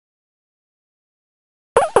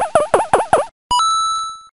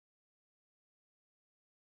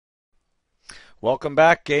Welcome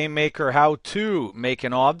back, Game Maker. How to make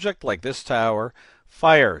an object like this tower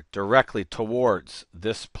fire directly towards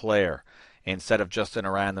this player instead of just in a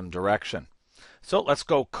random direction. So let's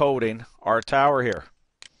go coding our tower here.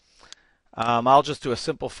 I'll just do a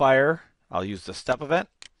simple fire. I'll use the step event.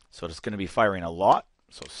 So it's going to be firing a lot.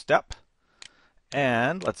 So step.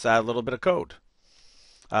 And let's add a little bit of code.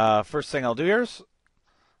 First thing I'll do here is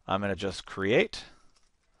I'm going to just create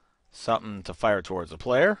something to fire towards a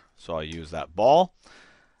player. So I'll use that ball.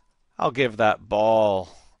 I'll give that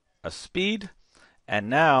ball a speed. And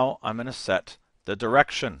now I'm going to set the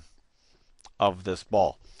direction of this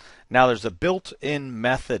ball. Now there's a built-in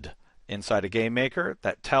method inside of Gamemaker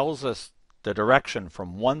that tells us the direction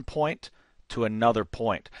from one point to another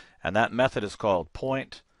point. And that method is called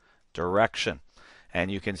point direction. And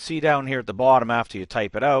you can see down here at the bottom after you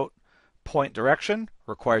type it out, point direction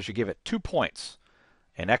requires you give it 2 points,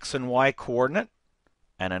 an X and Y coordinate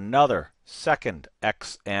and another second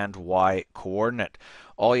X and Y coordinate.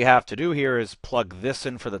 All you have to do here is plug this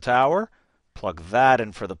in for the tower, plug that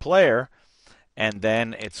in for the player, and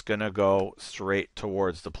then it's going to go straight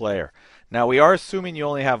towards the player. Now we are assuming you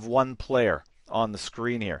only have one player on the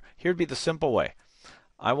screen here. Here'd be the simple way.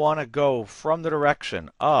 I want to go from the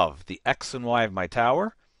direction of the X and Y of my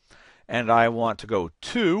tower, and I want to go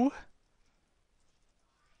to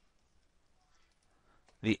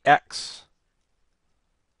the X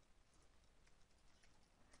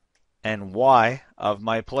and Y of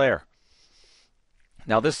my player.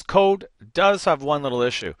 Now this code does have one little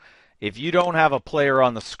issue. If you don't have a player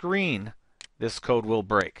on the screen, this code will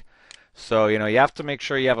break. So, you have to make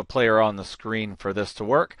sure you have a player on the screen for this to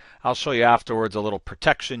work. I'll show you afterwards a little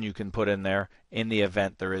protection you can put in there in the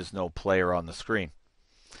event there is no player on the screen.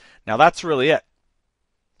 Now that's really it.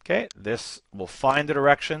 Okay, this will find the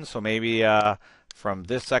direction. So maybe from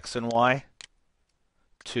this X and Y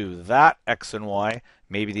to that X and Y,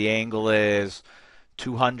 maybe the angle is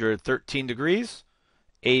 213 degrees.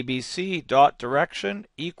 ABC dot direction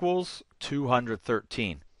equals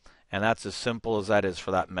 213. And that's as simple as that is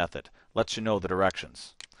for that method. Lets you know the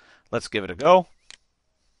directions. Let's give it a go.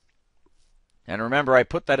 And remember, I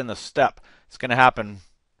put that in the step. It's going to happen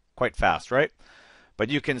quite fast, right? But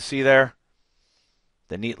you can see there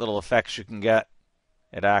the neat little effects you can get.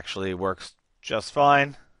 It actually works just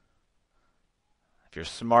fine. If you're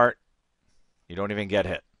smart, you don't even get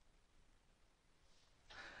hit.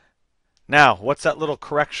 Now, what's that little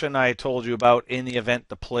correction I told you about in the event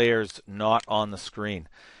the player's not on the screen?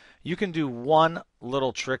 You can do one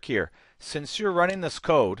little trick here. Since you're running this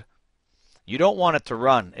code, you don't want it to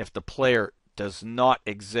run if the player does not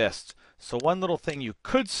exist. So one little thing you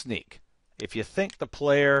could sneak, if you think the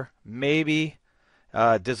player maybe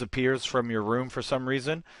disappears from your room for some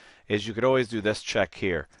reason, is you could always do this check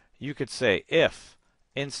here. You could say if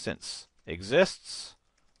instance exists,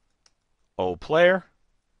 player,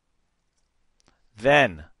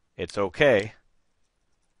 then it's okay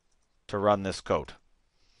to run this code.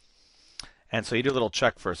 And so you do a little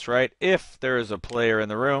check first, right? If there is a player in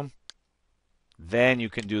the room, then you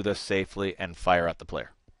can do this safely and fire at the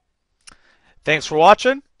player. Thanks for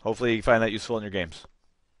watching. Hopefully you find that useful in your games.